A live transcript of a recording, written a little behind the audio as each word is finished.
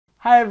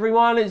Hey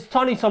everyone, it's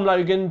Tiny Tom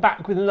Logan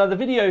back with another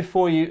video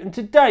for you, and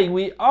today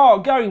we are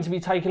going to be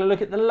taking a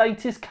look at the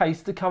latest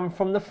case to come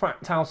from the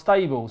Fractal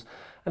stables,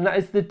 and that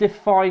is the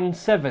Define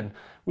 7.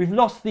 We've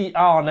lost the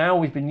R now,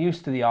 we've been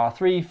used to the R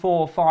 3,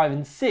 4, 5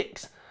 and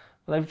 6,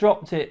 but they've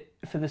dropped it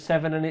for the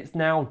 7 and it's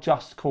now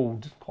just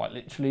called, quite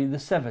literally, the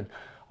 7.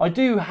 I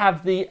do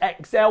have the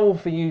XL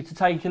for you to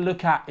take a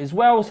look at as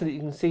well, so that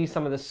you can see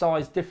some of the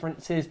size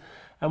differences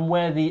and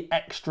where the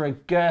extra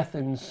girth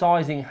and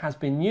sizing has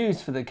been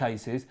used for the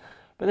cases.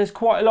 But there's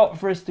quite a lot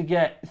for us to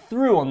get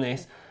through on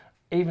this,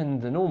 even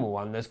the normal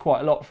one, there's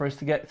quite a lot for us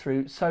to get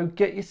through. So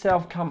get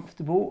yourself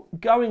comfortable,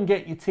 go and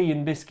get your tea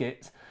and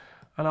biscuits,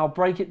 and I'll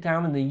break it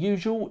down in the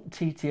usual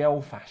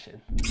TTL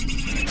fashion.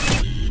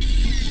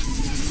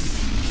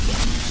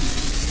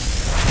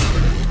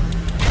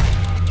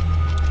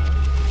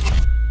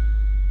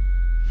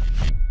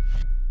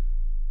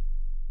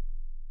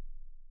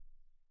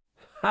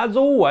 As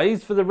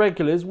always, for the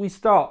regulars, we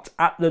start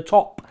at the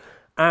top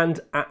and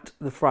at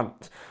the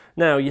front.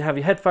 Now, you have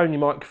your headphone,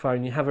 your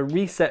microphone, you have a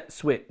reset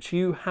switch,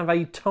 you have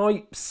a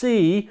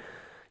Type-C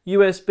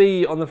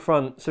USB on the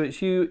front, so it's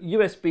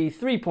USB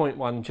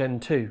 3.1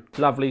 Gen 2.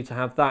 Lovely to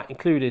have that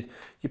included.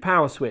 Your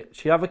power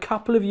switch, you have a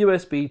couple of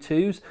USB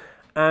 2s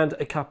and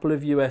a couple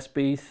of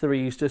USB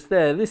 3s just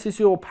there. This is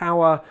your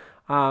power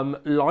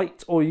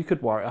light, or you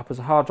could wire it up as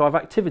a hard drive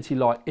activity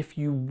light if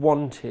you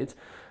wanted.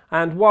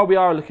 And while we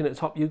are looking at the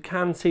top, you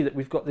can see that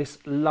we've got this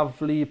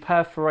lovely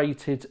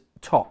perforated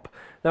top.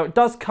 Now, it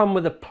does come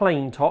with a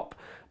plain top,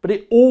 but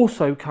it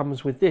also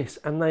comes with this,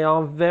 and they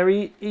are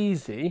very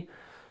easy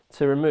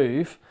to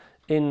remove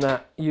in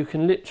that you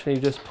can literally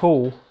just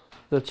pull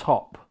the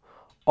top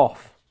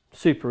off.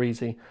 Super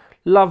easy.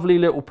 Lovely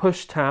little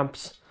push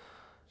tabs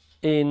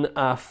in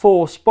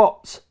 4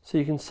 spots, so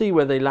you can see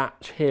where they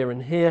latch here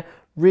and here.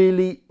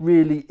 Really,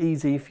 really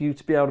easy for you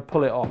to be able to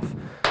pull it off.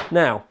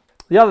 Now,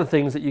 the other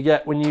things that you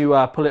get when you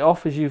pull it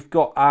off is you've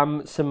got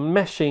some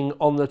meshing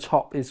on the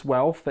top as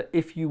well, for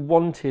if you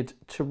wanted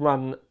to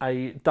run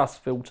a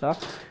dust filter.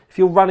 If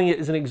you're running it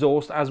as an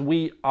exhaust, as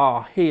we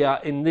are here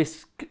in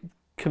this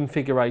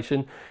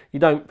configuration,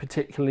 you don't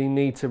particularly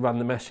need to run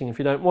the meshing if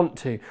you don't want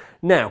to.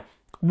 Now,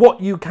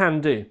 what you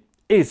can do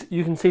is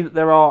you can see that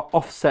there are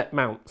offset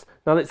mounts.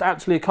 Now, it's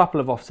actually a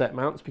couple of offset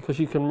mounts because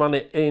you can run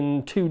it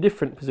in 2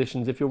 different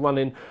positions if you're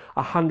running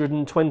a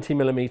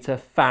 120mm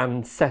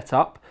fan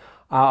setup.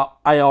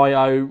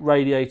 AIO,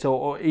 radiator,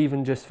 or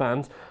even just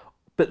fans,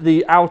 but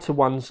the outer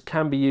ones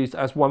can be used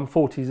as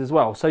 140s as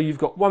well. So you've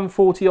got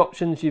 140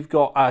 options, you've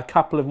got a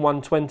couple of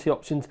 120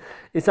 options.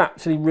 It's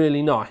actually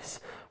really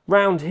nice.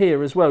 Round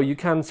here as well, you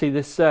can see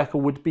this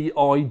circle would be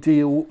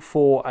ideal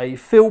for a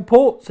fill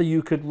port, so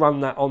you could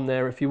run that on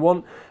there if you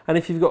want. And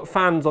if you've got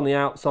fans on the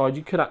outside,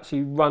 you could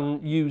actually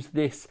use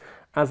this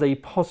as a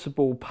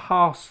possible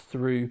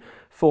pass-through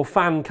for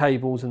fan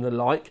cables and the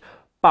like,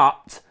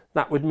 but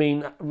that would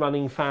mean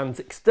running fans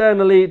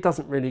externally. It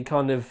doesn't really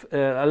kind of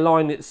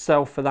align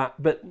itself for that,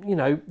 but you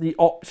know, the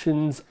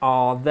options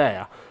are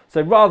there. So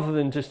rather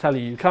than just tell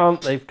you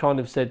can't, they've kind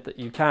of said that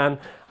you can.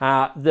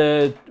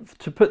 To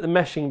put the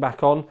meshing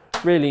back on,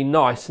 really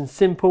nice and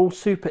simple,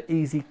 super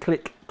easy,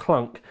 click,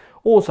 clunk.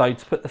 Also,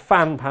 to put the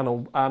fan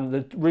panel,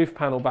 the roof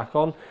panel back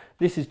on,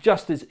 this is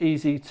just as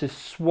easy to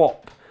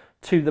swap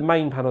to the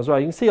main panel as well.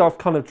 You can see I've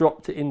kind of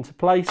dropped it into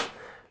place.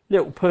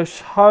 Little push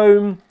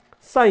home,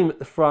 same at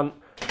the front.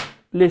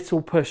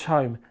 Little push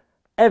home.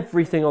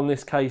 Everything on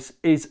this case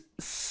is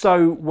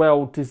so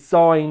well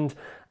designed,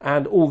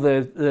 and all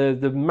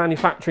the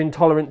manufacturing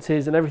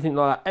tolerances and everything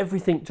like that,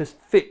 everything just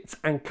fits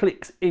and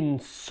clicks in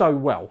so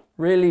well.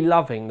 Really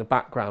loving the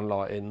background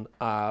lighting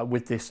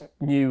with this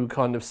new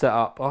kind of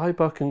setup. I hope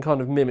I can kind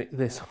of mimic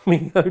this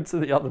when we go to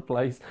the other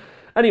place.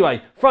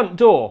 Anyway, front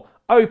door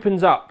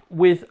opens up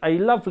with a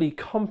lovely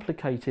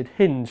complicated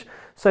hinge.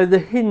 So the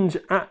hinge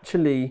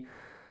actually,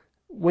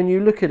 when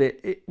you look at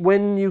it,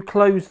 when you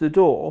close the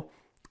door,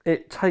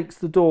 it takes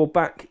the door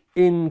back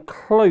in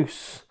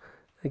close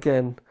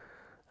again.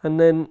 And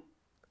then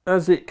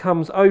as it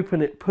comes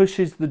open, it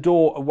pushes the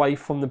door away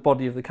from the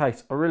body of the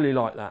case. I really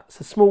like that.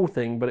 It's a small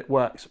thing, but it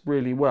works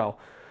really well.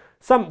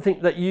 Something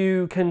that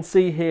you can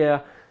see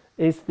here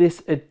is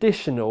this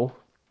additional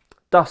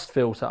dust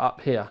filter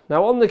up here.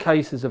 Now, on the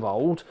cases of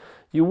old,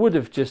 you would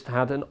have just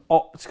had an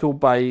optical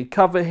bay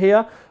cover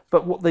here.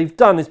 But what they've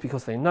done is,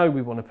 because they know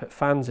we want to put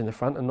fans in the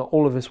front and not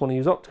all of us want to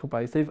use optical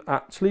bays, they've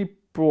actually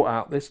brought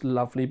out this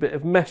lovely bit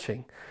of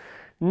meshing.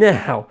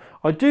 Now,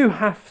 I do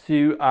have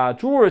to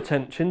draw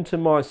attention to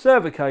my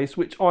server case,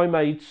 which I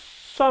made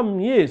some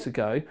years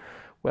ago,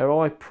 where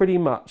I pretty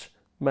much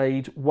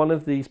made one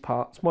of these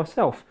parts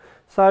myself.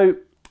 So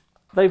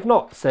they've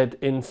not said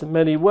in so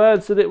many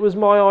words that it was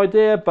my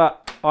idea,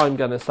 but I'm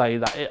going to say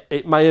that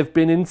it may have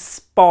been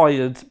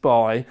inspired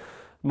by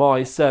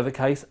my server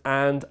case,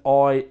 and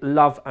I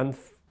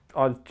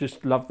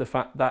just love the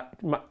fact that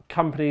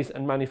companies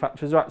and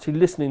manufacturers are actually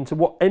listening to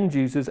what end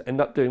users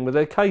end up doing with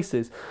their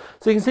cases.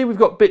 So you can see we've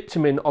got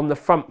bitumen on the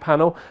front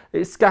panel.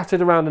 It's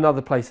scattered around in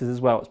other places as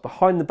well. It's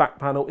behind the back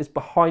panel, it's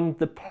behind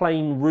the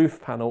plain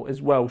roof panel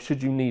as well,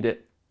 should you need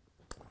it.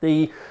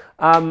 The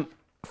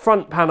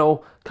front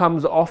panel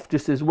comes off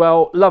just as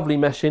well. Lovely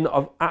meshing.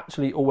 I've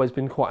actually always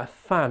been quite a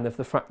fan of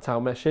the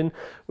Fractal meshing,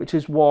 which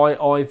is why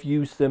I've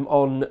used them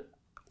on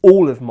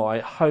all of my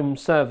home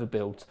server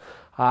builds.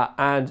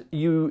 And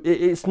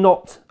it's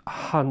not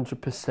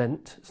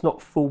 100%, it's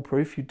not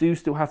foolproof. You do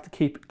still have to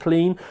keep it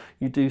clean.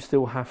 You do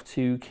still have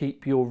to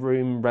keep your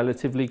room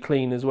relatively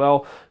clean as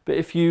well. But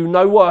if you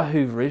know what a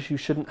Hoover is, you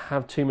shouldn't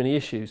have too many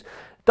issues.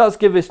 It does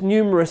give us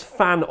numerous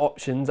fan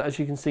options, as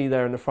you can see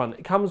there in the front.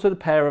 It comes with a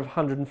pair of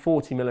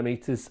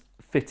 140mm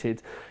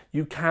fitted.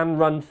 You can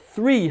run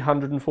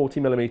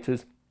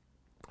 340mm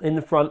in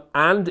the front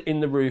and in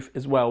the roof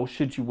as well,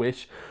 should you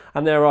wish.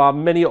 And there are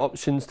many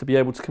options to be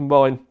able to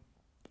combine.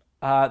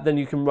 Then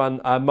you can run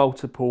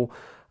multiple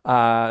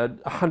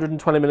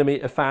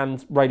 120mm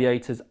fans,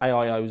 radiators,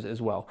 AIOs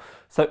as well.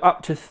 So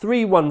up to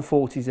 3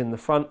 140s in the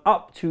front,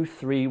 up to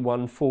 3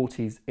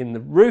 140s in the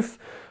roof.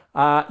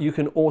 You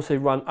can also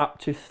run up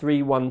to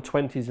 3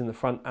 120s in the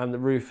front and the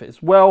roof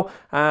as well.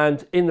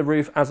 And in the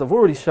roof, as I've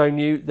already shown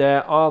you,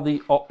 there are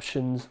the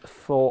options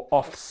for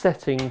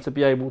offsetting to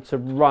be able to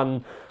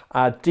run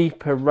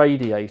deeper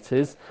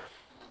radiators.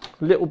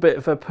 A little bit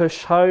of a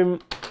push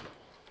home.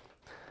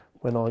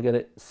 When I get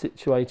it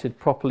situated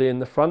properly in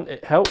the front,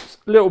 it helps.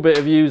 A little bit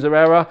of user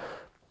error,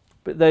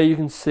 but there you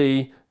can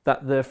see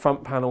that the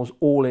front panel's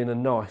all in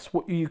and nice.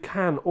 What you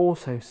can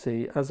also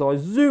see as I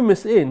zoom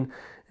us in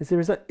is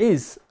there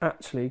is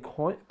actually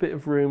quite a bit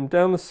of room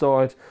down the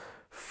side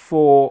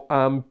for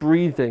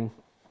breathing.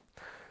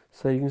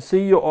 So you can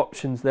see your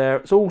options there.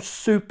 It's all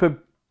super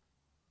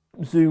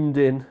zoomed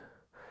in,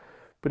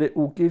 but it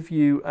will give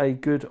you a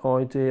good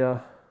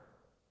idea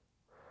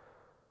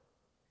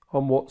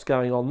on what's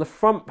going on. The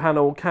front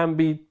panel can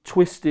be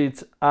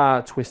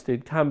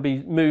can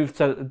be moved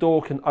so that the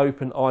door can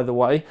open either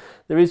way.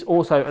 There is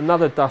also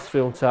another dust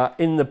filter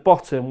in the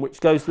bottom which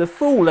goes the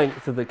full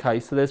length of the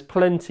case, so there's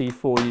plenty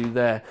for you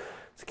there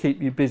to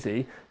keep you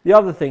busy. The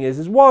other thing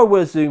is while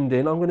we're zoomed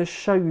in, I'm going to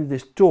show you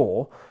this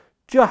door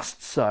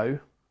just so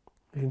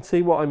you can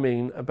see what I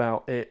mean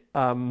about it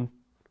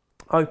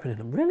opening.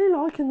 I'm really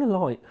liking the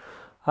light.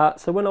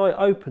 So when I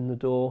open the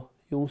door,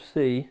 you'll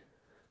see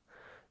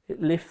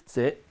it lifts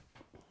it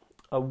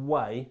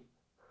away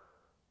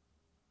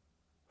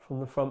from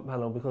the front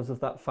panel because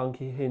of that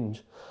funky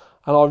hinge,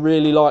 and I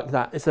really like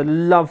that. It's a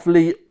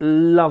lovely,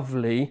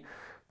 lovely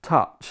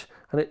touch,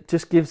 and it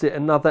just gives it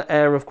another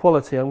air of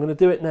quality. I'm going to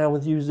do it now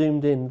with you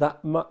zoomed in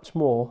that much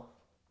more.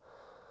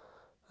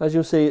 As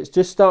you'll see, it's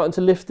just starting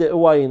to lift it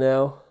away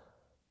now.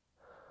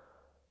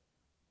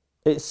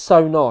 It's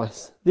so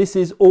nice. This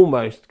is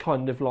almost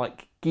kind of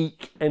like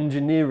geek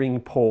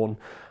engineering porn.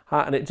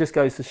 And it just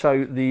goes to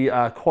show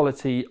the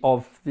quality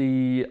of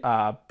the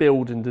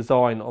build and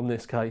design on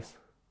this case.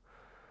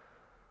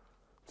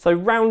 So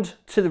round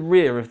to the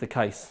rear of the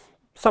case,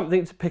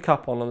 something to pick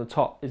up on the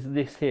top is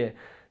this here.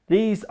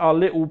 These are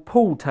little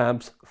pull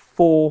tabs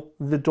for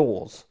the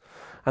doors.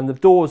 And the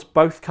doors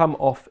both come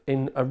off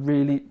in a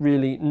really,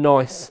 really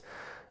nice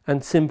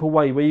and simple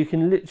way where you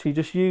can literally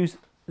just use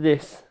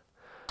this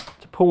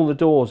to pull the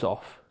doors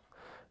off.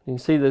 You can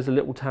see there's a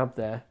little tab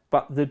there,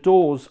 but the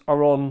doors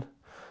are on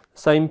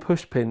same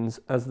push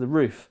pins as the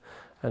roof,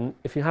 and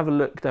if you have a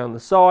look down the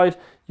side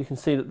you can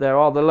see that there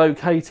are the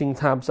locating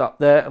tabs up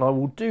there, and I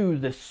will do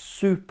the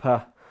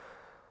super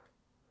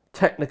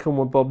technical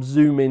one Bob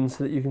zoom in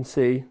so that you can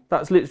see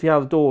that's literally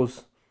how the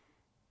doors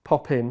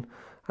pop in,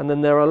 and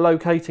then there are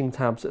locating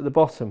tabs at the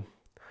bottom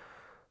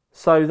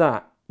so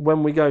that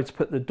when we go to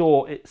put the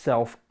door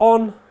itself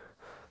on,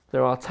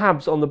 there are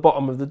tabs on the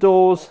bottom of the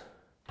doors.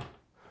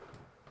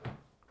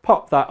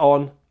 Pop that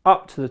on,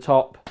 up to the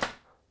top,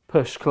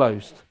 push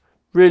closed.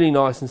 Really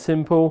nice and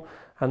simple.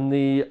 And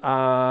the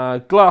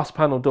glass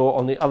panel door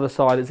on the other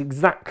side is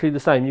exactly the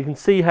same. You can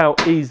see how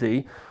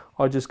easy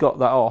I just got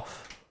that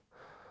off.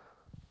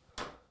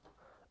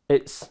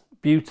 It's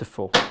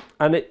beautiful,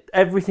 and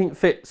everything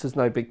fits. There's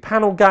no big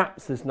panel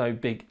gaps, there's no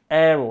big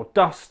air or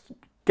dust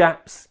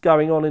gaps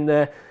going on in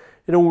there.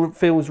 It all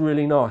feels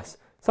really nice.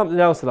 Something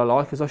else that I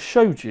like is I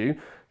showed you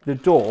the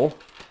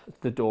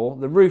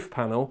roof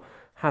panel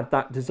had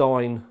that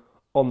design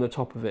on the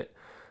top of it,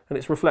 and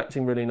it's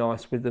reflecting really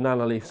nice with the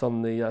nanoliths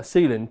on the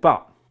ceiling,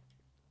 but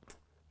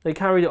they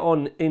carried it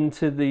on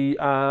into the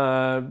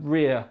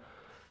rear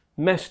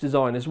mesh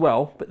design as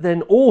well, but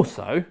then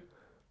also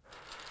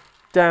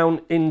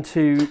down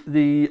into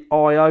the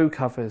IO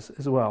covers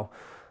as well.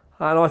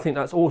 And I think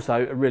that's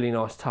also a really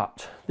nice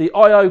touch. The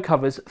IO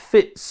covers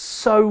fit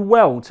so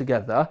well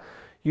together,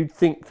 you'd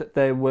think that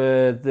they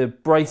were the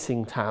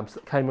bracing tabs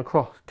that come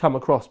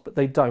across, but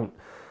they don't.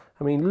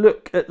 I mean,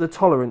 look at the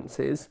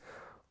tolerances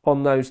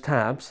on those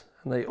tabs,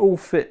 and they all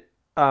fit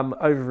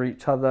over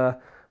each other,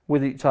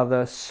 with each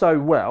other so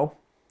well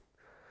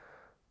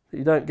that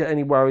you don't get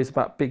any worries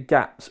about big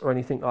gaps or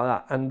anything like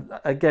that. And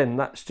again,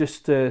 that's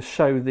just to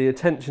show the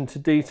attention to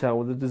detail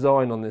with the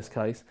design on this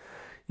case.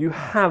 You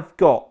have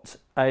got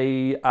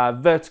a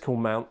vertical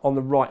mount on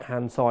the right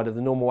hand side of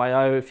the normal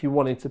AO if you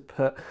wanted to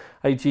put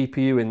a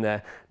GPU in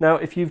there. Now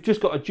if you've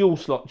just got a dual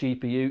slot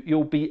GPU,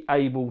 you'll be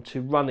able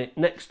to run it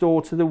next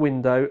door to the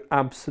window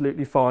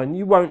absolutely fine.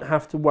 You won't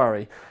have to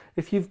worry.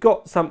 If you've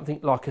got something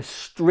like a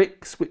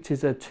Strix, which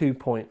is a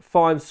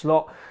 2.5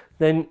 slot,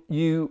 then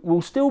you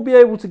will still be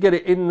able to get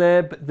it in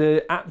there, but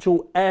the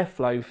actual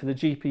airflow for the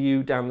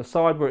GPU down the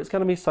side, where it's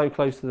going to be so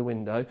close to the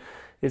window,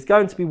 is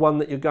going to be one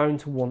that you're going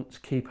to want to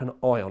keep an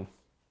eye on.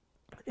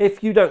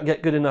 If you don't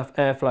get good enough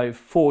airflow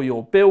for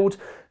your build,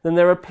 then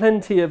there are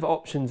plenty of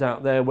options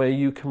out there where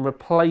you can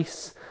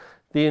replace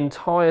the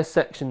entire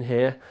section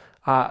here.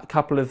 A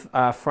couple of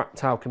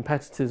Fractal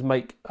competitors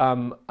make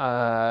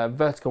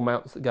vertical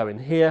mounts that go in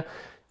here.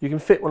 You can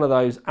fit one of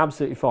those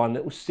absolutely fine.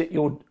 It will sit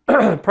your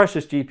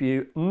precious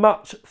GPU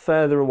much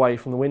further away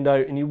from the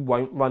window and you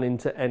won't run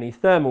into any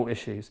thermal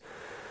issues.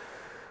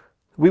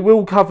 We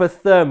will cover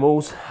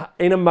thermals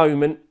in a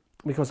moment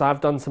because I've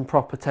done some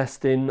proper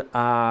testing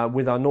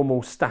with our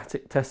normal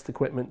static test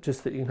equipment,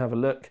 just that you can have a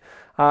look.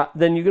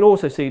 Then you can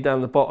also see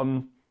down the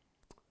bottom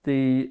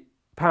the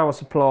power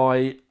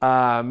supply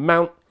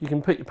mount. You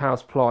can put your power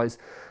supplies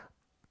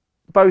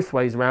both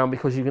ways around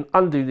because you can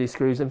undo these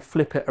screws and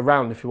flip it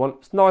around if you want.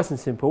 It's nice and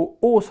simple.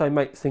 Also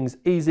makes things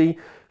easy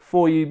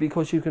for you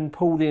because you can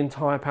pull the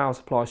entire power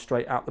supply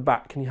straight out the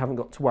back and you haven't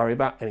got to worry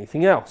about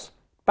anything else.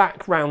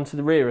 Back round to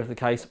the rear of the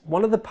case,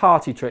 one of the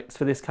party tricks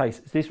for this case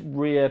is this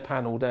rear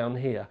panel down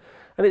here.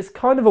 And it's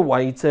kind of a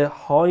way to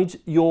hide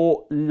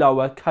your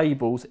lower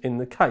cables in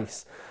the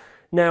case.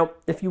 Now,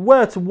 if you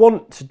were to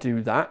want to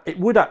do that, it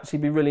would actually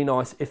be really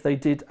nice if they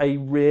did a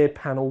rear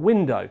panel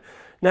window.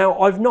 Now,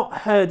 I've not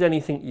heard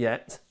anything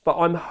yet, but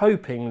I'm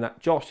hoping that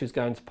Josh is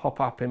going to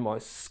pop up in my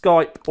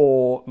Skype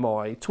or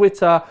my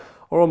Twitter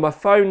or on my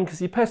phone, because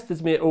he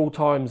pesters me at all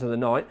times of the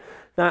night,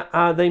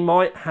 that they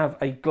might have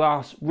a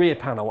glass rear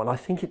panel, and I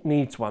think it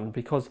needs one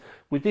because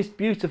with this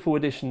beautiful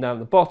addition down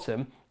the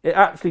bottom, it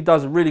actually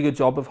does a really good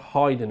job of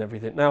hiding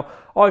everything. Now,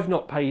 I've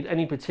not paid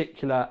any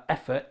particular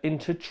effort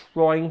into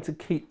trying to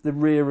keep the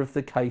rear of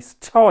the case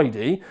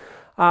tidy,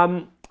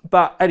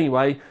 but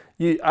anyway,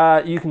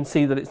 you can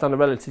see that it's done a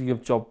relatively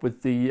good job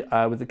with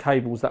the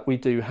cables that we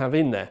do have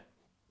in there.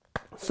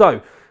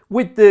 So,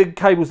 with the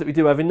cables that we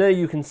do have in there,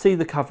 you can see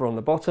the cover on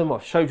the bottom.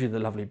 I've showed you the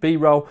lovely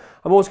B-roll.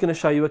 I'm also going to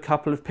show you a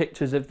couple of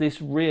pictures of this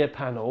rear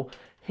panel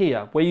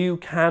here, where you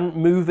can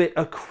move it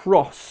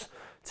across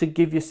to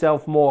give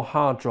yourself more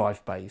hard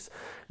drive bays.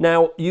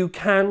 Now, you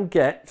can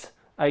get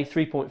a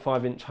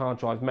 3.5-inch hard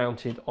drive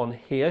mounted on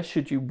here,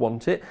 should you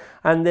want it.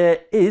 And there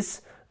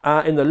is,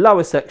 in the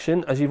lower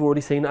section, as you've already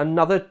seen,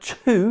 another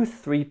two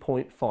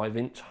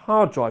 3.5-inch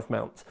hard drive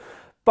mounts.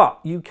 But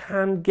you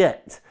can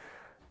get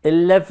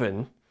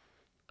 11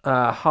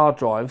 hard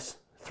drives,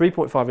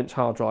 3.5-inch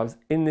hard drives,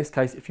 in this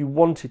case if you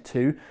wanted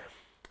to,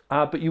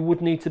 but you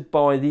would need to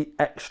buy the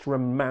extra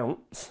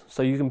mounts.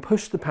 So you can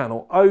push the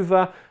panel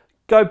over,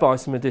 go buy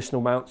some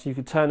additional mounts. You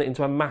could turn it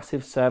into a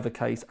massive server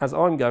case, as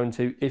I'm going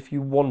to, if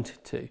you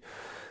wanted to.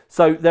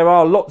 So there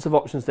are lots of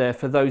options there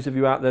for those of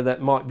you out there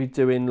that might be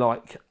doing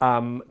like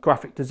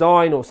graphic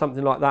design or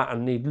something like that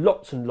and need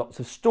lots and lots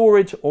of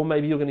storage, or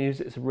maybe you're going to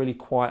use it as a really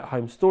quiet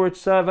home storage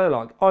server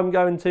like I'm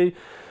going to.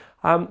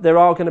 There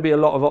are going to be a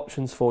lot of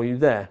options for you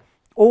there.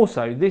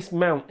 Also, this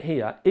mount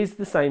here is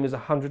the same as a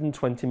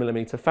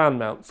 120mm fan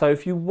mount. So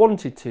if you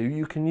wanted to,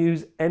 you can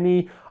use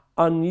any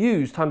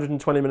unused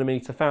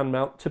 120mm fan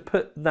mount to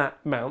put that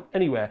mount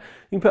anywhere.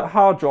 You can put a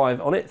hard drive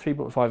on it,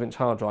 3.5-inch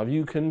hard drive.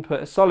 You can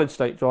put a solid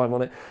state drive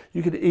on it.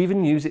 You could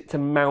even use it to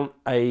mount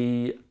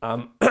a,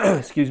 mount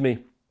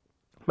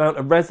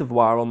a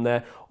reservoir on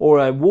there, or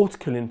a water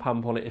cooling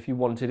pump on it if you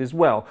wanted as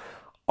well.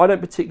 I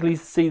don't particularly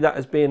see that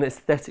as being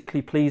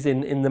aesthetically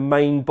pleasing in the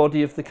main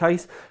body of the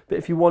case, but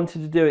if you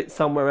wanted to do it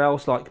somewhere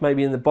else, like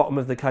maybe in the bottom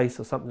of the case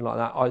or something like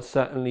that, I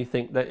certainly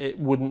think that it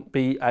wouldn't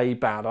be a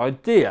bad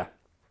idea.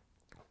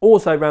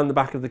 Also, around the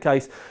back of the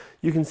case,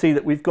 you can see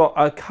that we've got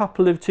a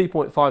couple of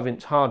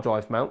 2.5-inch hard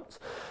drive mounts.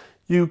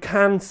 You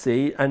can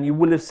see, and you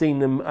will have seen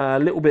them a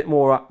little bit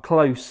more up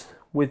close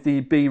with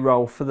the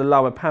B-roll for the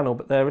lower panel,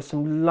 but there are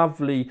some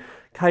lovely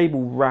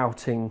cable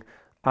routing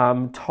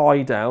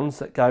tie downs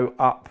that go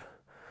up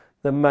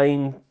the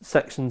main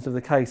sections of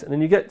the case, and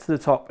then you get to the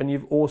top and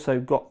you've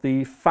also got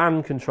the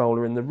fan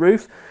controller in the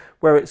roof,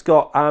 where it's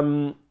got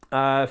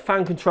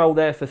fan control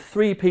there for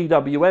 3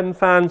 PWM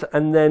fans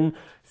and then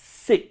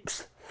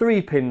 6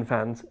 3-pin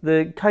fans.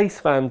 The case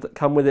fans that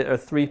come with it are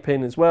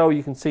 3-pin as well.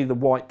 You can see the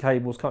white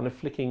cables kind of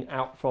flicking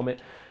out from it,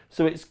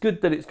 so it's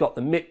good that it's got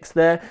the mix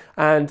there.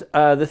 And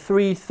the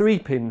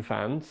 3-pin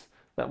fans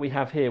that we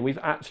have here, we've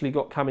actually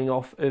got coming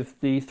off of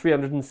the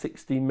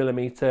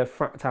 360mm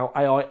Fractal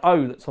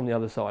AIO that's on the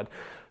other side.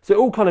 So it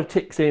all kind of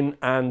ticks in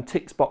and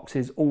ticks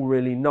boxes all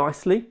really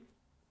nicely.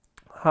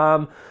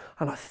 And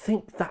I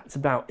think that's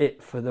about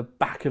it for the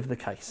back of the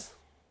case.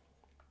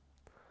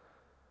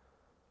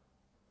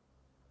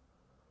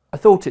 I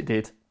thought it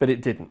did, but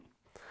it didn't.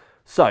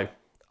 So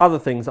other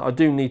things that I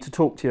do need to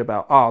talk to you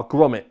about are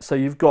grommets. So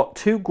you've got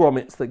 2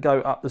 grommets that go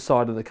up the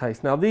side of the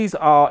case. Now these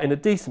are in a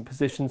decent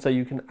position, so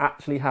you can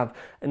actually have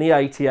an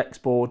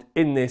EATX board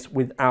in this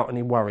without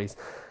any worries.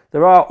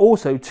 There are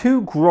also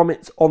 2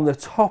 grommets on the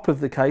top of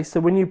the case,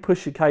 so when you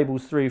push your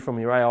cables through from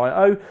your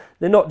AIO,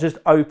 they're not just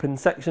open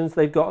sections,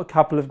 they've got a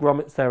couple of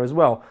grommets there as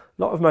well.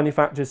 A lot of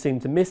manufacturers seem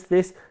to miss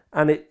this,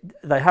 and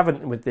they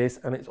haven't with this,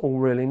 and it's all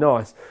really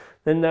nice.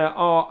 Then there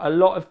are a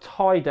lot of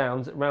tie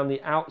downs around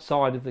the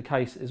outside of the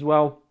case as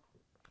well.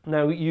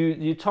 Now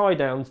your tie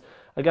downs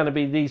are going to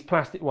be these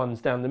plastic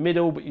ones down the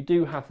middle, but you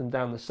do have them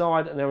down the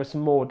side, and there are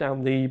some more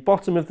down the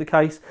bottom of the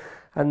case.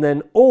 And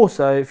then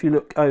also, if you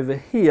look over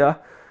here,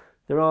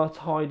 there are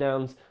tie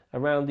downs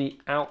around the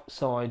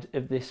outside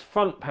of this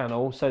front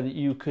panel so that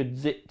you could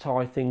zip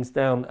tie things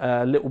down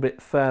a little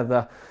bit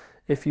further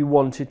if you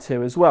wanted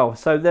to as well.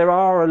 So there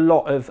are a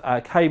lot of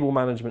cable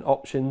management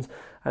options.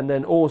 And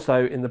then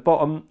also in the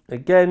bottom,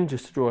 again,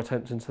 just to draw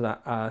attention to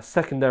that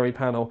secondary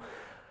panel,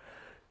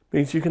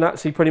 means you can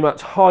actually pretty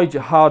much hide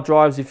your hard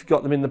drives if you've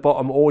got them in the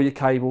bottom, or your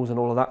cables and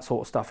all of that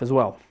sort of stuff as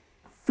well.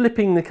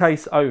 Flipping the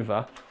case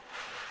over,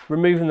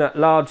 removing that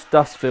large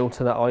dust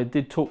filter that I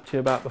did talk to you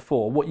about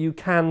before, what you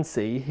can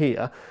see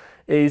here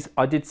is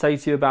I did say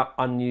to you about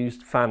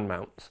unused fan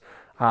mounts.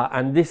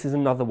 And this is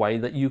another way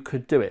that you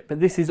could do it.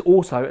 But this is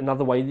also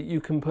another way that you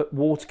can put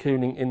water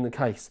cooling in the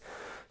case.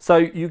 So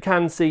you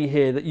can see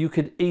here that you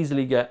could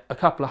easily get a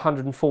couple of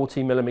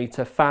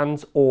 140mm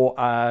fans or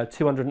a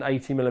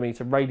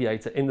 280mm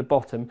radiator in the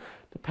bottom,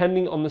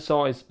 depending on the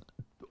size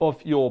of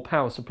your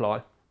power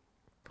supply.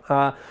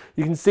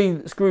 You can see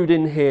that screwed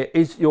in here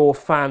is your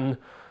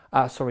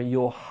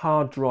your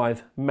hard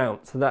drive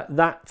mount. So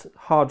that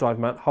hard drive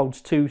mount holds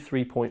 2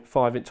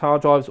 3.5-inch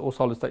hard drives or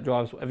solid state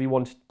drives, whatever you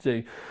wanted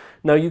to do.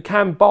 Now you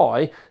can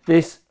buy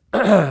this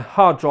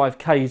hard drive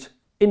cage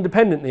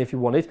independently if you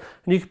wanted,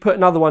 and you could put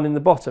another one in the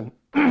bottom.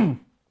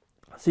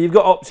 So you've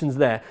got options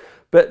there.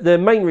 But the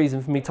main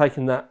reason for me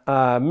taking that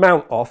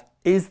mount off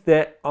is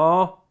there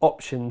are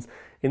options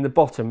in the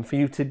bottom for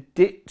you to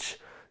ditch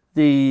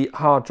the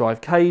hard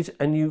drive cage,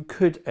 and you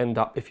could end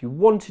up, if you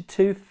wanted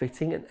to,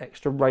 fitting an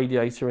extra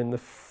radiator in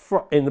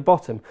the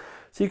bottom.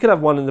 So you could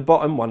have one in the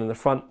bottom, one in the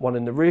front, one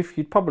in the roof.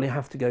 You'd probably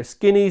have to go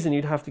skinnies, and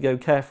you'd have to go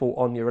careful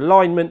on your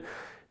alignment.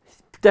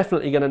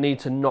 Definitely going to need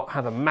to not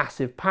have a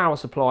massive power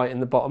supply in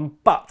the bottom,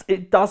 but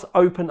it does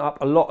open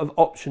up a lot of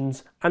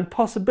options and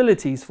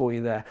possibilities for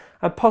you there.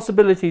 And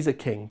possibilities are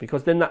king,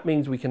 because then that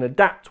means we can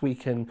adapt, we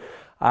can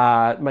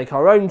make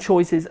our own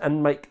choices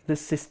and make the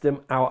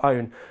system our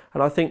own.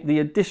 And I think the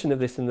addition of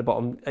this in the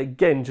bottom,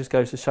 again, just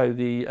goes to show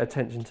the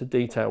attention to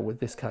detail with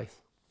this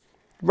case.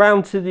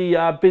 Round to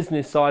the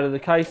business side of the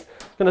case,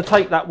 I'm going to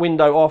take that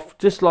window off,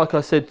 just like I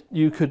said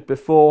you could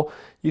before.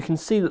 You can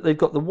see that they've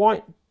got the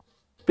white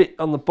bit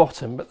on the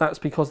bottom, but that's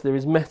because there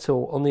is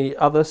metal on the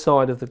other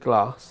side of the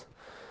glass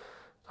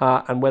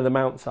and where the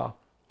mounts are.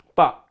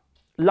 But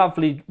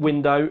lovely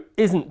window,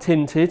 isn't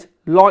tinted,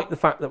 like the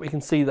fact that we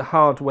can see the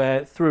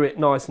hardware through it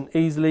nice and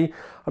easily.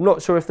 I'm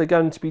not sure if they're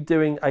going to be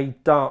doing a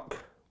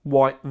dark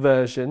white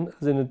version,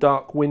 as in a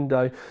dark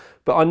window,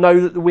 but I know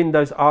that the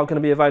windows are going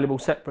to be available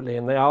separately,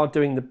 and they are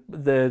doing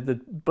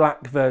the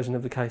black version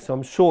of the case, so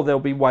I'm sure there'll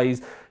be ways,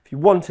 if you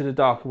wanted a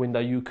darker window,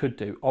 you could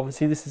do.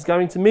 Obviously this is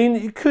going to mean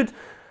that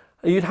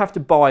you'd have to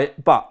buy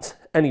it, but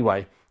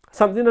anyway,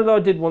 something that I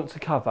did want to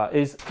cover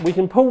is we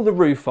can pull the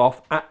roof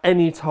off at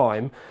any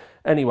time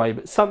anyway,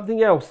 but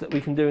something else that we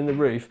can do in the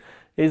roof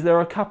is there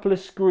are a couple of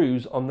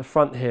screws on the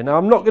front here. Now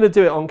I'm not going to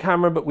do it on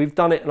camera, but we've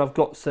done it and I've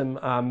got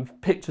some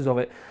pictures of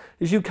it,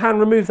 is you can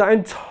remove that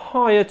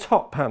entire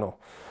top panel.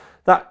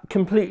 That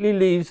completely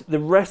leaves the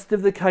rest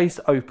of the case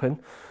open,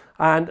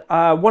 and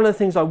one of the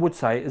things I would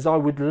say is I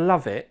would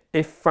love it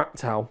if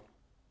Fractal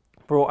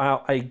brought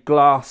out a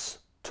glass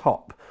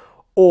top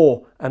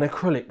or an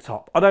acrylic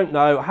top. I don't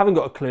know, I haven't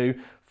got a clue.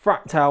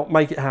 Fractal,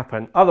 make it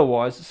happen.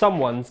 Otherwise,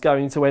 someone's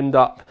going to end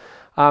up,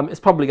 it's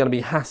probably going to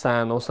be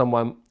Hassan or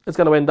someone, is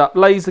going to end up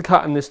laser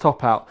cutting this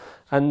top out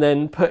and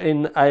then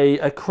putting a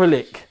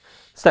acrylic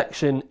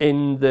section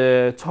in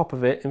the top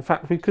of it. In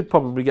fact, we could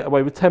probably get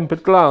away with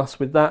tempered glass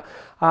with that.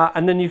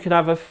 And then you can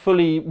have a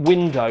fully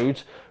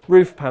windowed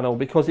roof panel,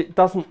 because it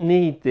doesn't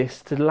need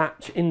this to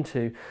latch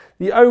into.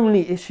 The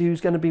only issue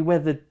is going to be where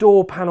the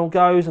door panel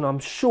goes, and I'm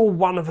sure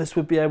one of us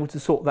would be able to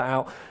sort that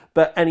out.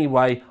 But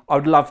anyway,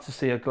 I'd love to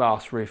see a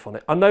glass roof on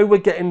it. I know we're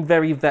getting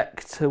very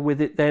vexed with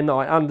it then,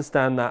 I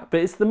understand that,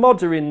 but it's the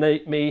modder in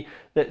me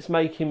that's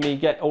making me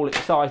get all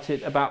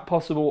excited about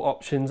possible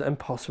options and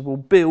possible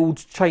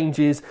build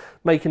changes,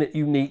 making it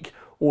unique,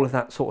 all of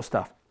that sort of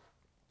stuff.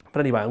 But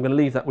anyway, I'm going to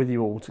leave that with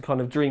you all to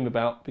kind of dream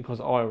about, because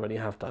I already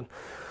have done.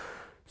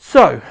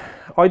 So,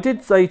 I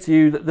did say to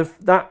you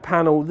that that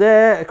panel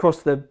there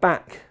across the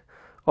back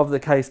of the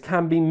case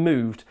can be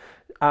moved.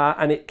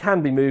 And it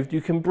can be moved. You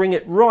can bring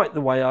it right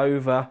the way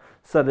over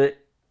so that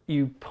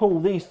you pull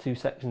these two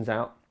sections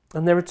out.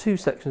 And there are two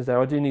sections there.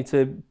 I do need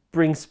to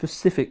bring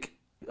specific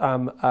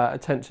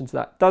attention to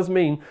that. It does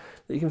mean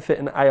that you can fit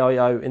an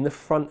AIO in the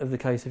front of the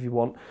case if you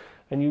want.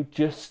 and you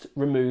just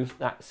remove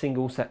that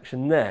single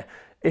section there.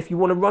 If you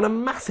want to run a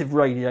massive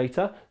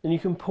radiator, then you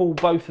can pull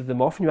both of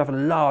them off and you have a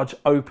large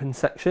open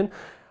section.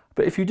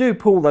 But if you do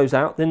pull those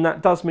out, then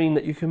that does mean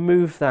that you can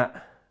move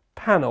that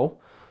panel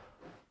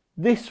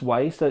this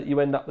way so that you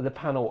end up with a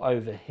panel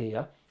over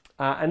here.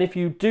 And if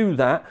you do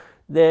that,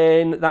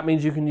 then that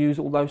means you can use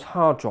all those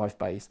hard drive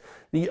bays.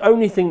 The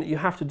only thing that you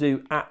have to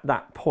do at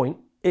that point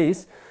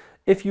is,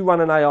 if you run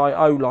an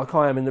AIO like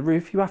I am in the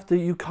roof,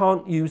 you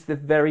can't use the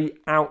very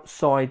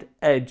outside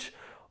edge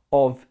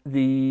of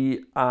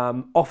the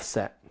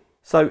offset.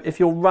 So if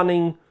you're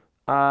running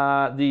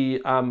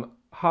the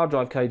hard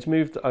drive cage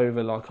moved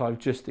over like I've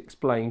just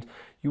explained,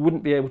 you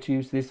wouldn't be able to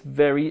use this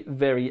very,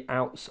 very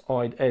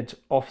outside edge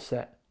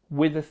offset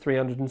with a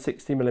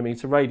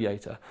 360mm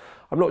radiator.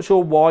 I'm not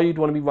sure why you'd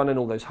want to be running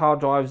all those hard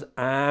drives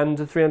and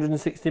a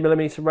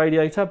 360mm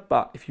radiator,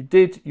 but if you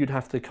did, you'd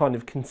have to kind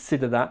of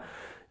consider that,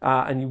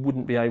 and you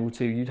wouldn't be able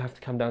to. You'd have to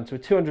come down to a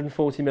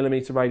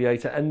 240mm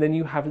radiator, and then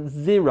you have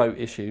zero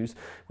issues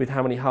with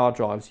how many hard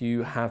drives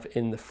you have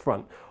in the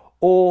front.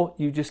 Or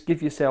you just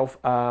give yourself,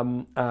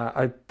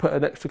 I put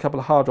an extra couple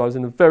of hard drives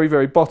in the very,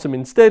 very bottom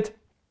instead,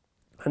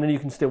 and then you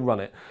can still run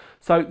it.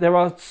 So there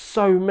are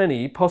so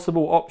many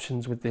possible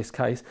options with this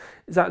case.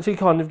 It's actually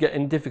kind of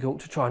getting difficult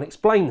to try and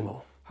explain them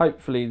all.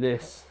 Hopefully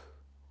this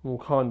will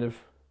kind of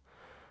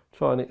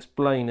try and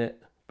explain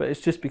it, but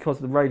it's just because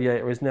the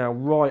radiator is now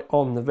right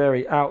on the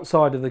very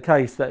outside of the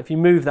case that if you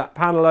move that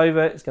panel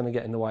over, it's going to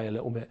get in the way a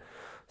little bit.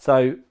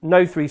 So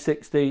no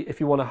 360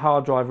 if you want a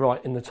hard drive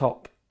right in the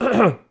top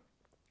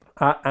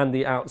and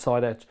the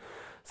outside edge.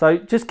 So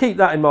just keep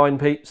that in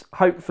mind, peeps.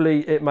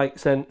 Hopefully it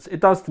makes sense.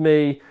 It does to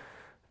me,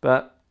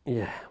 but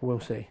yeah,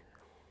 we'll see.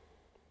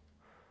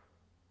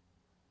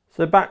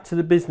 So back to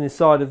the business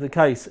side of the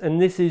case,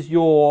 and this is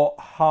your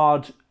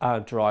hard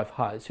drive.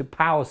 It's your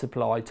power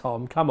supply,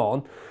 Tom, come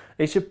on.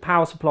 It's your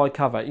power supply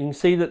cover. You can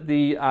see that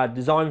the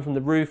design from the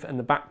roof and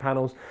the back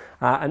panels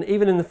and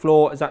even in the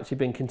floor has actually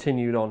been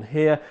continued on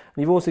here.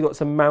 And you've also got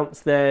some mounts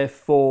there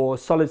for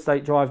solid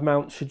state drive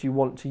mounts should you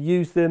want to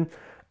use them.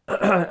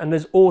 And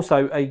there's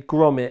also a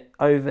grommet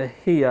over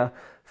here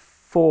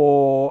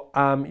for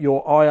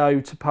your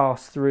I/O to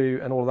pass through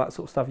and all that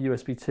sort of stuff,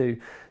 USB 2.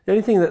 The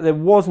only thing that there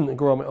wasn't a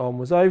grommet on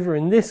was over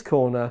in this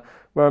corner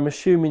where I'm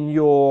assuming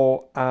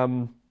your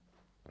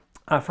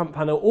front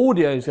panel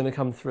audio is going to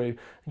come through.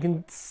 And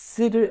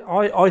consider,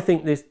 I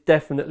think this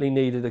definitely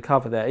needed a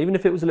cover there. Even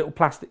if it was a little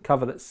plastic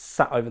cover that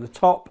sat over the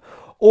top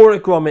or a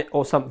grommet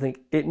or something,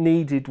 it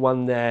needed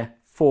one there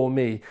for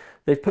me.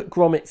 They've put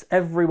grommets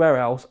everywhere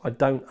else. I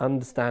don't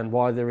understand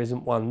why there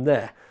isn't one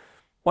there.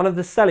 One of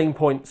the selling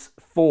points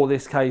for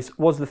this case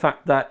was the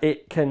fact that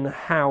it can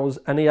house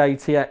an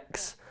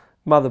EATX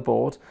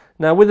motherboard.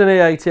 Now with an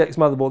EATX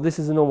motherboard, this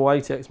is a normal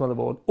ATX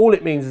motherboard, all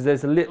it means is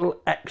there's a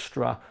little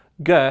extra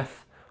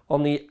girth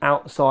on the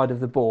outside of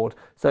the board,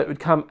 so it would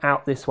come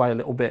out this way a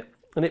little bit,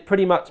 and it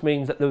pretty much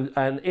means that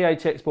an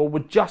EATX board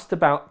would just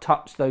about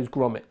touch those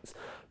grommets,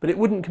 but it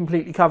wouldn't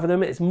completely cover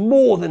them. It's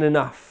more than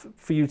enough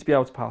for you to be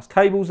able to pass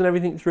cables and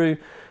everything through,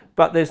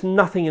 but there's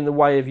nothing in the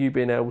way of you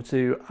being able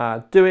to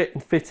do it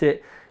and fit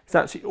it. It's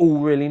actually all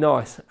really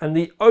nice. And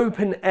the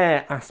open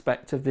air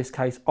aspect of this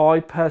case, I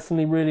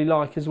personally really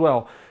like as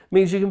well. It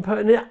means you can put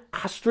an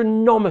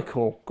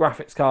astronomical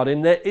graphics card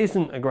in. There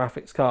isn't a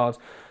graphics card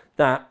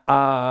that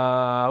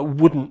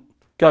wouldn't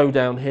go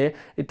down here.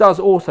 It does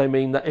also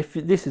mean that if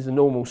this is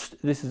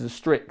a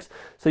Strix,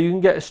 so you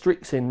can get a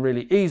Strix in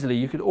really easily.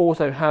 You could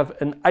also have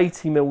an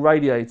 80mm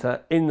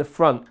radiator in the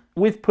front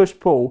with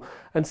push-pull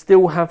and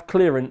still have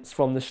clearance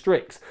from the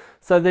Strix.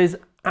 So there's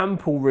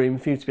ample room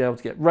for you to be able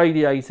to get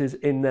radiators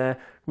in there,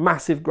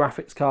 massive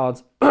graphics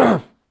cards.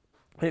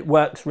 It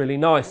works really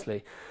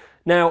nicely.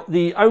 Now,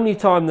 the only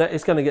time that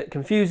it's going to get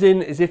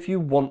confusing is if you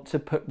want to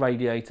put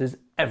radiators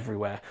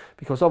everywhere,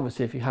 because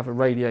obviously if you have a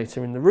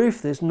radiator in the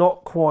roof, there's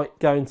not quite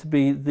going to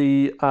be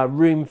the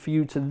room for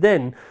you to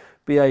then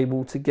be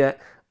able to get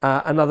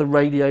another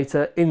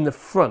radiator in the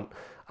front.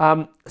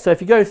 So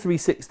if you go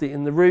 360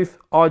 in the roof,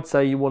 I'd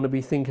say you want to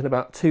be thinking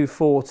about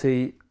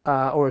 240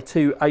 or a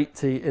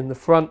 280 in the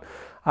front.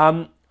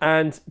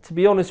 And to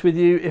be honest with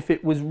you, if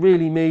it was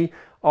really me,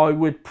 I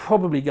would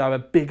probably go a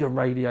bigger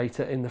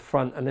radiator in the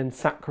front and then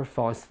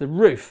sacrifice the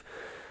roof.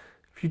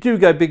 If you do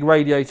go big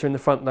radiator in the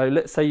front though,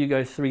 let's say you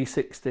go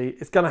 360,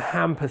 it's going to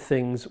hamper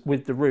things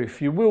with the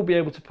roof. You will be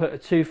able to put a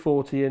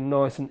 240 in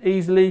nice and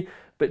easily,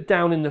 but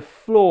down in the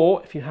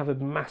floor, if you have a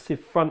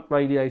massive front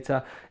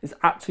radiator, it's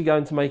actually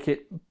going to make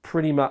it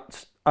pretty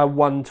much a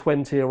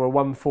 120 or a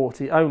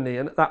 140 only,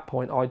 and at that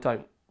point I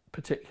don't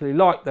particularly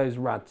like those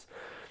rads.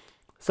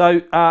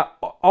 So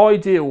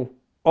ideal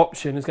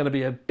option is going to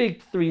be a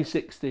big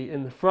 360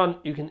 in the front.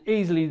 You can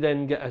easily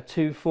then get a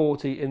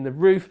 240 in the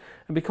roof,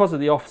 and because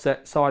of the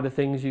offset side of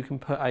things, you can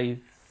put a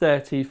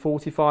 30,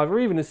 45 or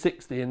even a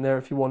 60 in there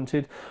if you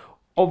wanted.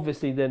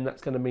 Obviously then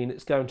that's going to mean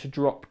it's going to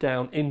drop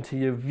down into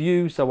your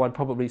view, so I'd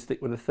probably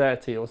stick with a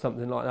 30 or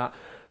something like that.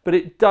 But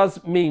it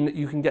does mean that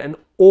you can get an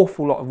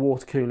awful lot of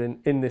water cooling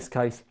in this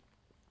case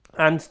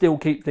and still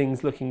keep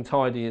things looking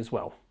tidy as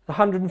well. The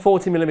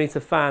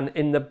 140mm fan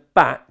in the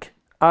back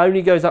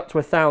only goes up to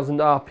 1000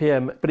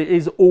 RPM, but it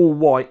is all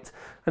white.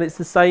 And it's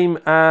the same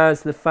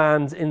as the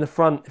fans in the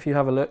front, if you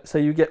have a look. So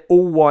you get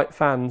all white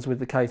fans with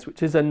the case,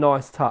 which is a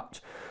nice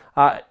touch.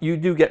 You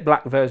do get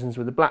black versions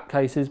with the black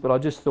cases, but I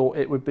just thought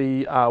it would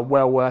be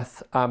well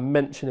worth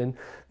mentioning.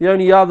 The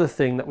only other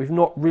thing that we've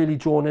not really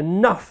drawn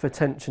enough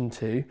attention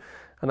to,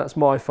 and that's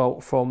my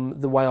fault from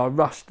the way I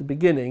rushed the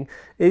beginning,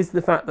 is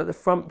the fact that the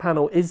front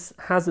panel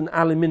has an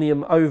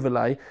aluminium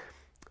overlay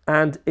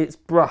and it's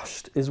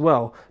brushed as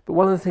well. But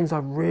one of the things I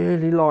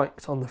really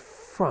liked on the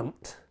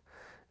front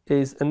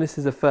is, and this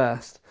is a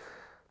first,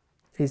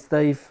 is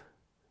they've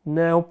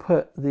now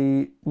put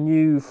the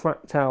new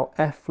Fractal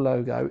F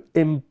logo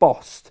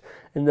embossed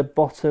in the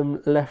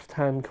bottom left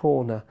hand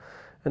corner,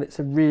 and it's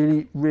a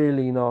really,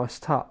 really nice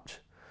touch.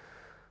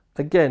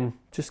 Again,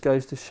 just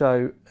goes to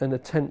show an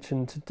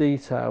attention to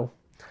detail,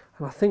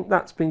 and I think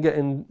that's been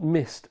getting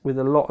missed with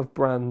a lot of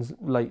brands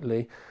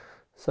lately.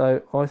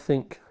 So I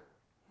think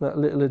that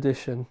little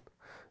addition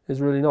is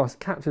really nice. It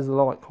captures the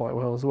light quite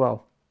well as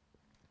well.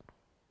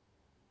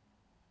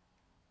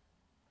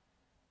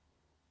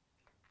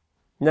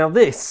 Now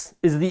this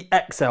is the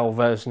XL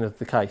version of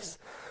the case.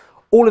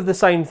 All of the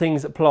same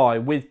things apply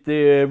with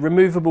the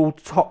removable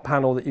top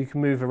panel that you can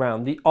move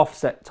around, the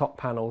offset top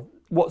panel,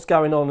 what's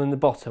going on in the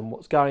bottom,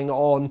 what's going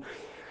on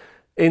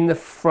in the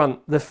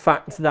front, the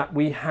fact that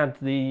we had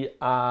the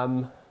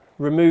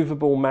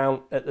removable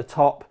mount at the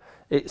top.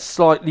 It's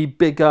slightly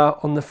bigger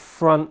on the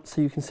front,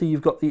 so you can see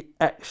you've got the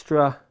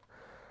extra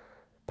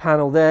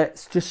panel there.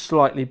 It's just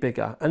slightly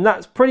bigger, and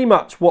that's pretty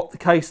much what the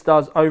case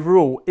does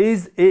overall.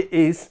 It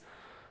is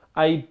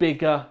a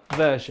bigger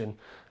version,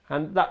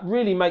 and that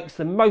really makes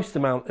the most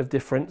amount of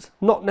difference.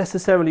 Not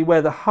necessarily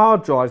where the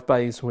hard drive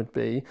bays would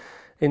be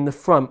in the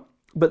front,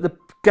 but the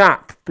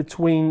gap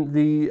between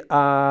the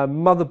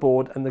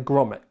motherboard and the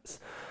grommets.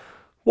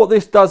 What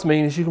this does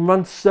mean is you can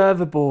run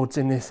server boards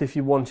in this if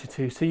you wanted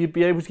to, so you'd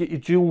be able to get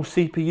your dual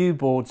CPU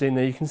boards in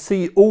there. You can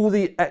see all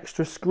the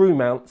extra screw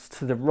mounts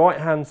to the right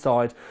hand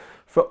side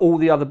for all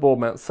the other board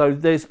mounts, so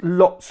there's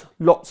lots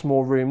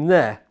more room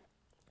there.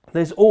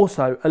 There's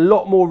also a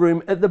lot more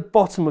room at the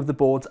bottom of the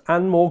boards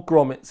and more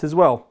grommets as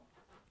well.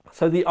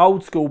 So the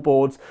old school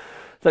boards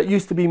that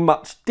used to be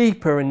much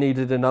deeper and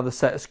needed another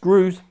set of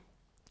screws,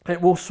 it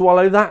will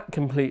swallow that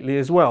completely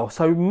as well.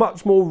 So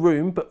much more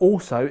room, but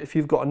also if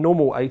you've got a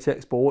normal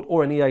ATX board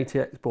or any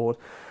ATX board,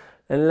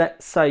 and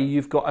let's say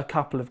you've got a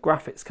couple of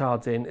graphics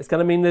cards in, it's going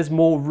to mean there's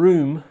more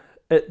room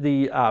at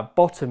the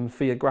bottom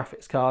for your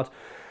graphics card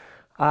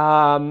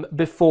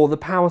before the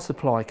power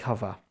supply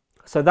cover.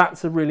 So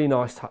that's a really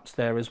nice touch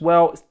there as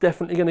well. It's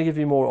definitely going to give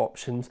you more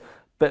options.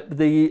 But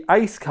the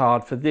ace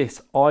card for this,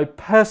 I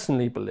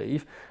personally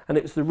believe, and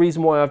it's the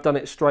reason why I've done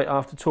it straight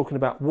after talking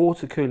about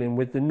water cooling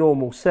with the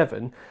normal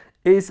 7,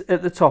 is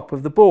at the top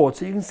of the board.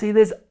 So you can see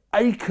there's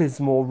acres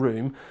more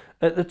room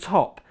at the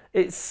top.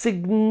 It's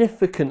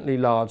significantly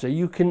larger.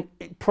 You can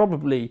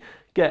probably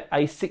get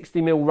a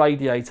 60mm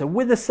radiator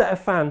with a set of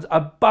fans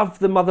above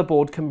the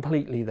motherboard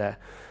completely there.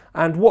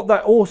 And what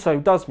that also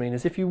does mean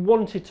is if you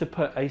wanted to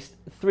put a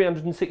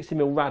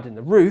 360mm rad in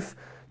the roof,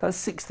 that's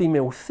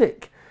 60mm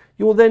thick,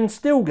 you're then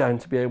still going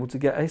to be able to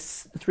get a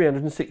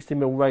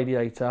 360mm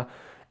radiator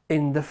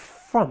in the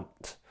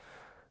front,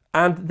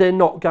 and they're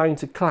not going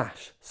to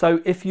clash. So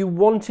if you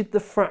wanted the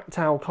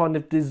Fractal kind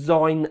of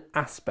design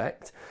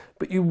aspect,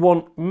 but you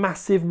want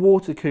massive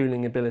water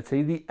cooling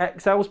ability, the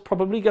XL is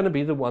probably going to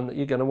be the one that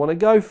you're going to want to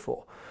go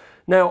for.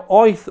 Now,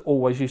 I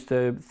always used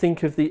to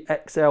think of the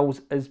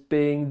XLs as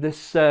being the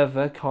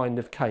server kind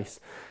of case.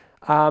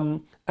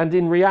 And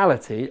in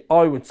reality,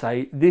 I would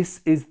say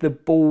this is the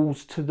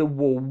balls to the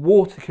wall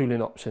water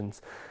cooling option.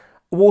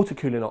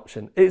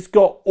 It's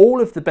got all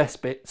of the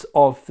best bits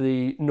of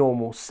the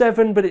normal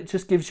 7, but it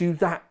just gives you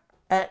that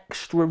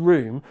extra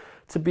room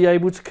to be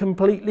able to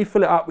completely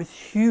fill it up with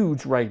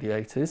huge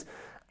radiators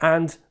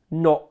and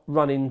not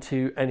run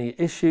into any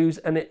issues,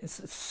 and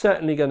it's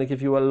certainly going to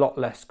give you a lot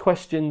less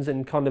questions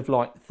and kind of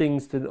like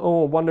things to,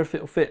 oh, I wonder if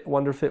it'll fit,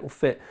 wonder if it'll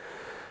fit.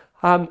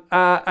 That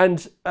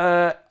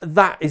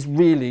is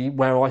really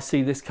where I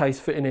see this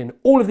case fitting in.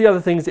 All of the other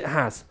things it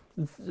has,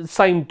 the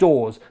same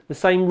doors, the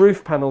same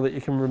roof panel that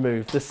you can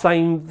remove, the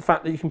same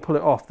fact that you can pull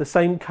it off, the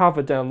same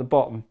cover down the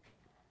bottom.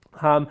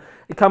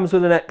 It comes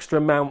with an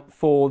extra mount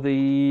for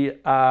the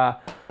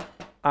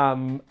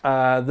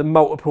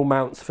multiple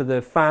mounts for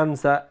the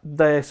fans that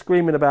they're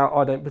screaming about.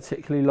 I don't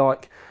particularly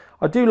like.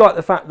 I do like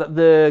the fact that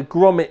the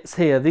grommets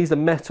here, these are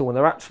metal and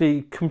they're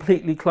actually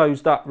completely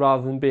closed up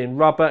rather than being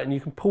rubber, and you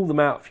can pull them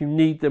out if you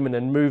need them and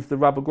then move the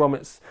rubber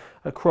grommets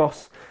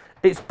across.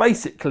 It's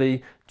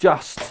basically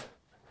just,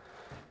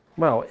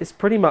 well, it's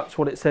pretty much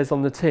what it says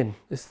on the tin.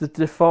 It's the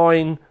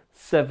Define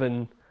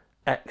 7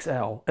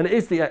 XL, and it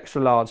is the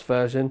extra large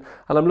version,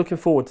 and I'm looking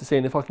forward to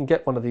seeing if I can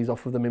get one of these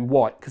off of them in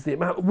white, because the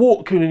amount of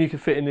water cooling you can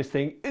fit in this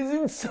thing is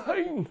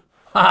insane.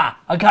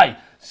 Okay,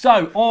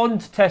 so on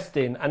to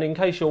testing, and in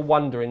case you're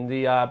wondering,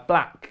 the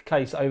black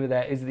case over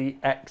there is the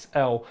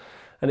XL,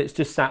 and it's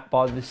just sat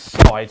by this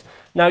side.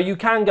 Now you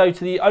can go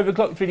to the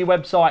Overclock 3D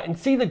website and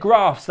see the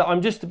graphs that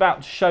I'm just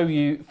about to show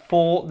you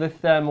for the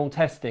thermal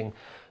testing.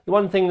 The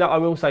one thing that I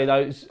will say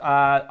though is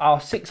our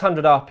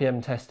 600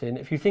 RPM testing,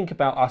 if you think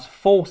about us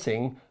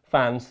forcing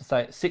fans to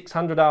stay at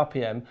 600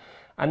 RPM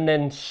and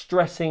then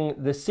stressing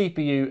the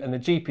CPU and the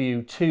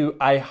GPU to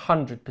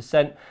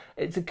 100%,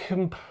 it's a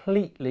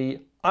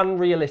completely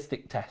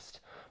unrealistic test.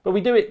 But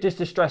we do it just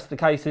to stress the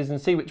cases and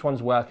see which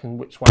ones work and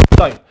which ones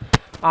don't.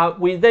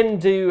 We then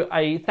do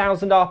a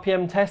 1000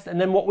 RPM test,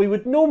 and then what we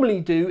would normally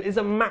do is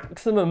a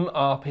maximum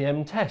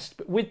RPM test.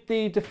 But with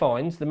the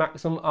Defines, the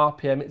maximum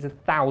RPM is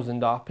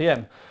 1000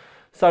 RPM.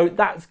 So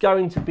that's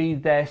going to be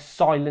their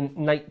silent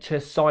nature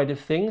side of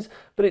things,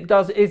 but it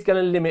is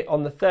going to limit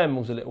on the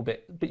thermals a little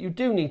bit. But you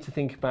do need to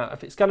think about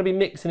if it's going to be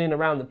mixing in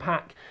around the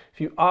pack,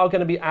 if you are going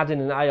to be adding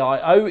an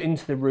AIO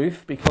into the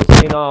roof,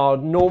 because in our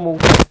normal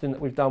testing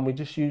that we've done, we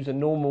just use a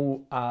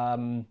normal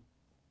tower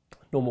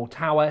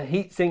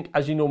heatsink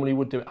as you normally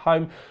would do at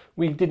home.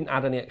 We didn't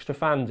add any extra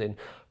fans in.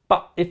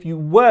 But if you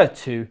were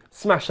to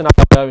smash an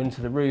AIO into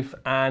the roof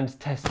and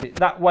test it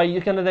that way, you're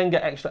going to then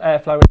get extra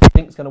airflow and I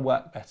think it's going to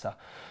work better.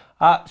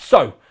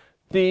 So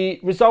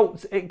the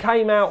results, it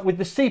came out with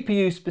the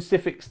CPU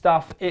specific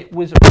stuff, it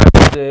was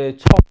around the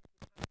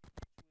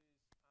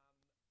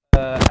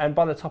top, and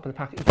by the top of the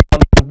pack it was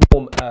one of the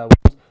warm ones.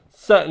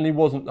 Certainly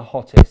wasn't the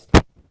hottest.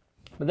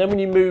 But then when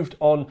you moved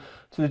on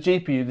to the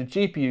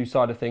GPU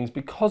side of things,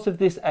 because of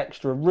this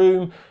extra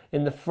room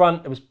in the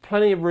front, there was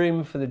plenty of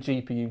room for the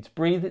GPU to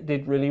breathe. It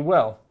did really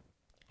well.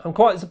 I'm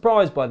quite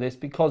surprised by this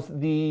because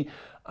the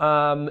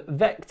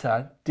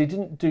Vector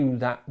didn't do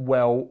that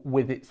well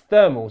with its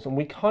thermals, and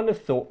we kind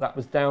of thought that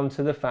was down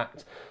to the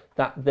fact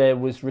that there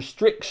was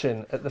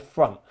restriction at the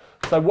front.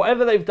 So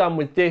whatever they've done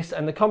with this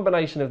and the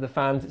combination of the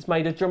fans, it's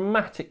made a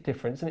dramatic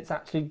difference and it's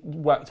actually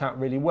worked out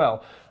really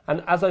well.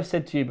 And as I've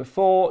said to you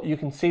before, you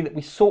can see that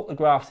we sort the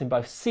graphs in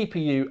both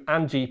CPU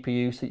and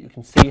GPU so that you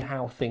can see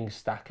how things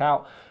stack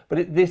out.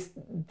 But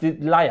the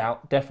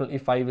layout definitely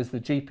favours the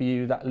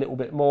GPU that little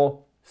bit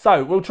more.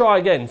 So we'll try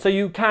again. So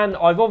you can,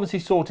 I've obviously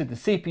sorted the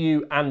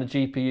CPU and the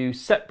GPU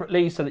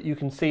separately so that you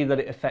can see that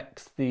it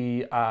affects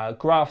the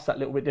graphs that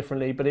little bit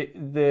differently, but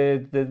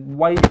the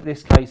way that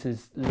this case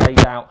is laid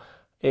out,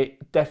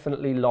 it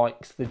definitely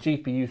likes the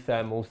GPU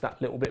thermals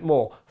that little bit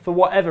more. For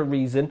whatever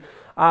reason,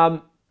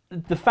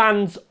 the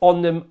fans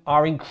on them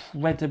are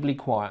incredibly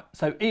quiet.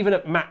 So even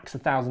at max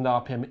 1000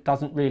 RPM, it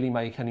doesn't really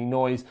make any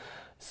noise.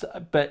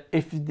 So, but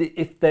if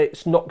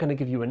it's not going to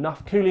give you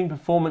enough cooling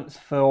performance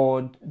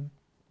for,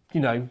 you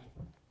know,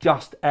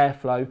 just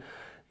airflow,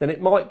 then it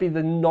might be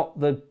not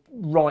the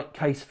right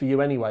case for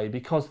you anyway,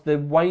 because the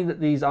way that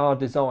these are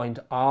designed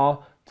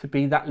are to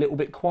be that little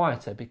bit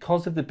quieter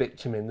because of the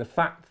bitumen. The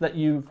fact that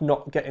you're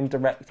not getting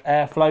direct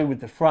airflow with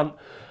the front,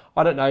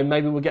 I don't know,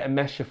 maybe we'll get a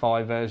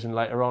Meshify version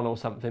later on or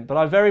something, but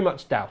I very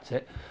much doubt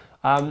it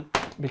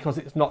because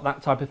it's not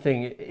that type of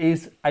thing. It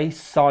is a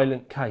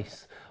silent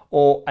case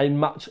or a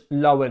much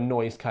lower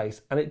noise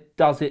case, and it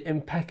does it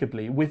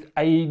impeccably with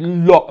a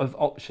lot of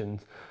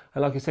options.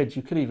 And like I said,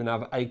 you could even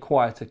have a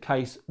quieter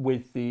case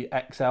with the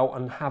XL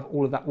and have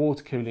all of that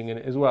water cooling in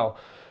it as well.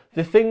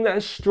 The thing that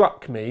has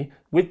struck me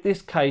with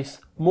this case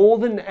more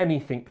than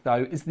anything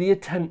though is the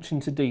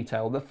attention to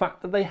detail. The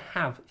fact that they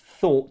have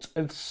thought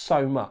of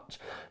so much.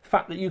 The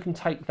fact that you can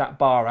take that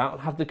bar out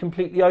and have the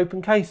completely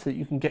open case so that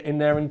you can get in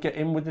there and get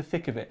in with the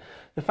thick of it.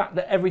 The fact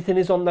that everything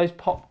is on those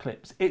pop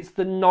clips. It's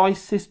the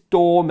nicest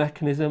door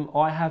mechanism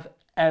I have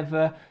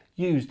ever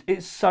used.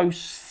 It's so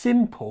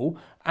simple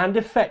and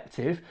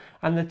effective,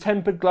 and the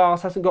tempered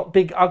glass hasn't got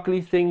big ugly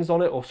things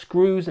on it or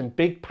screws and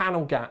big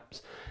panel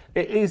gaps.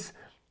 It is,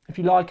 if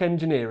you like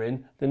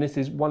engineering, then this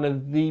is one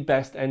of the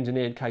best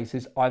engineered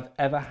cases I've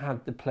ever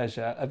had the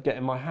pleasure of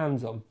getting my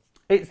hands on.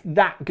 It's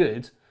that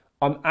good.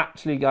 I'm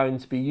actually going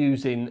to be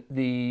using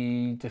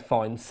the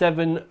Define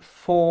 7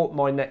 for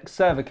my next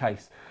server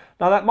case.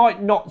 Now that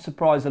might not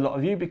surprise a lot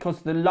of you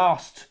because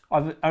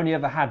I've only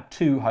ever had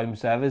 2 home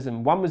servers,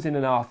 and one was in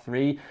an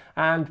R3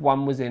 and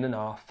one was in an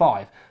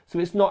R5. So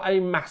it's not a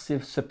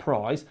massive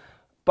surprise,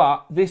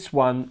 but this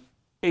one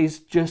is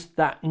just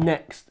that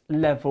next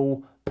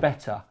level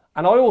better.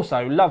 And I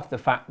also love the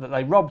fact that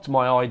they robbed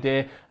my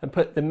idea and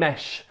put the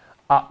mesh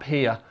up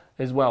here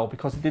as well,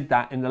 because I did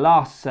that in the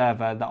last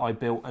server that I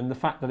built, and the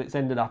fact that it's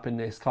ended up in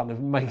this kind of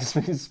makes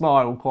me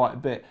smile quite a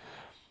bit.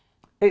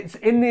 It's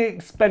in the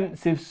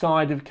expensive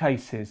side of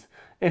cases.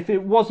 If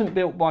it wasn't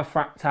built by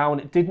Fractal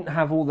and it didn't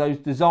have all those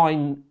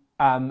design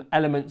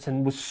elements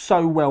and was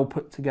so well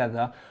put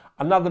together,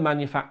 another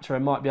manufacturer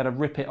might be able to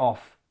rip it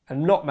off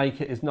and not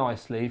make it as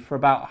nicely for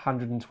about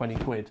 120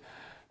 quid.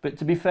 But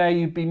to be fair,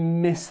 you'd be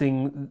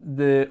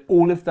missing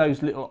all of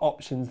those little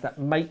options that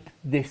make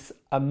this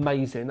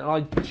amazing. And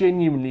I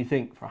genuinely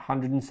think for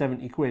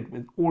 170 quid,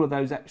 with all of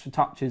those extra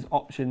touches,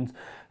 options,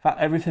 that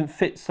everything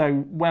fits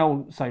so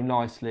well, so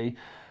nicely,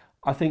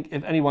 I think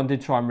if anyone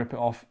did try and rip it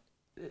off,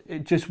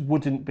 it just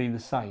wouldn't be the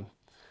same.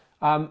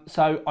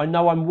 So I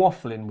know I'm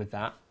waffling with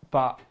that,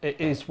 but it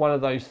is one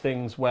of those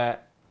things where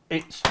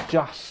it's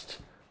just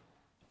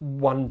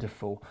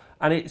wonderful.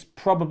 And it's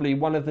probably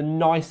one of the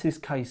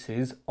nicest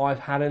cases I've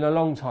had in a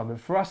long time.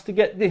 And for us to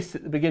get this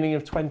at the beginning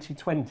of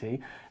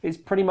 2020, it's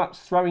pretty much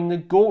throwing the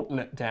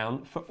gauntlet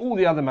down for all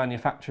the other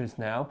manufacturers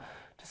now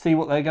to see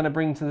what they're going to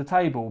bring to the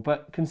table.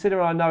 But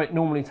consider, I know it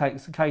normally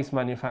takes a case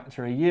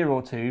manufacturer a year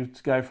or two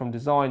to go from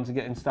design to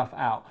getting stuff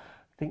out.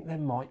 I think there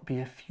might be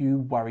a few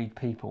worried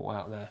people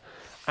out there.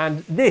 And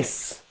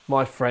this,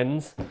 my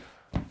friends,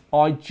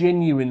 I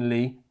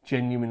genuinely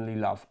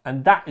love.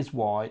 And that is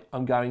why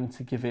I'm going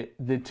to give it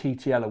the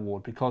TTL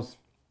award, because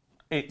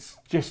it's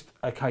just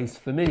a case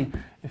for me,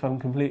 if I'm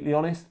completely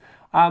honest.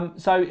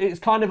 So it's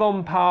kind of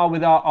on par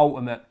with our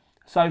Ultimate.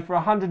 So for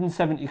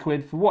 170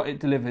 quid for what it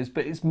delivers,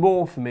 but it's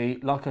more for me,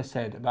 like I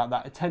said, about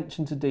that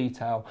attention to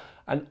detail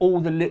and all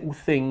the little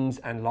things,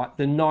 and like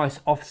the nice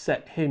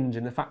offset hinge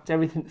and the fact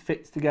everything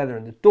fits together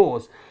and the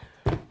doors.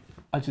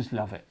 I just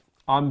love it.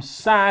 I'm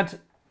sad.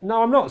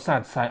 No, I'm not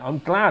sad to say it. I'm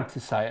glad to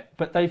say it,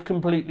 but they've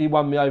completely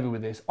won me over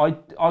with this. I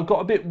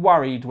got a bit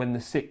worried when the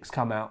 6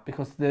 come out,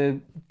 because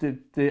the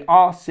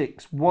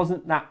R6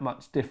 wasn't that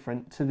much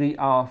different to the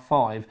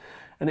R5.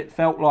 And it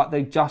felt like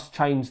they just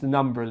changed the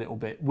number a little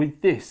bit.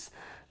 With this,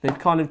 they've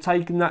kind of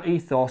taken that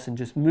ethos and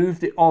just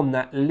moved it on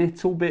that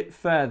little bit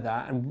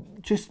further and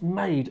just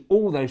made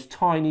all those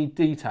tiny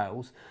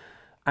details.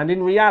 And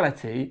in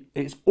reality,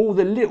 it's all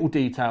the little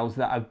details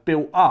that have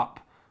built up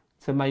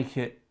to make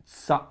it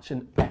such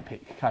an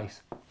epic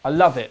case. I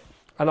love it.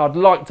 And I'd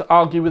like to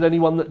argue with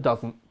anyone that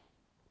doesn't.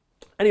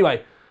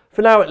 Anyway,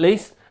 for now at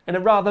least, in a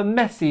rather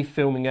messy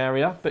filming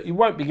area, but you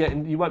won't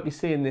be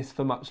seeing this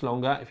for much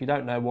longer. If you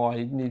don't know why,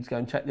 you need to go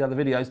and check the other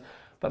videos.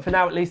 But for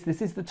now at least,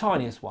 this is the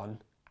tiniest one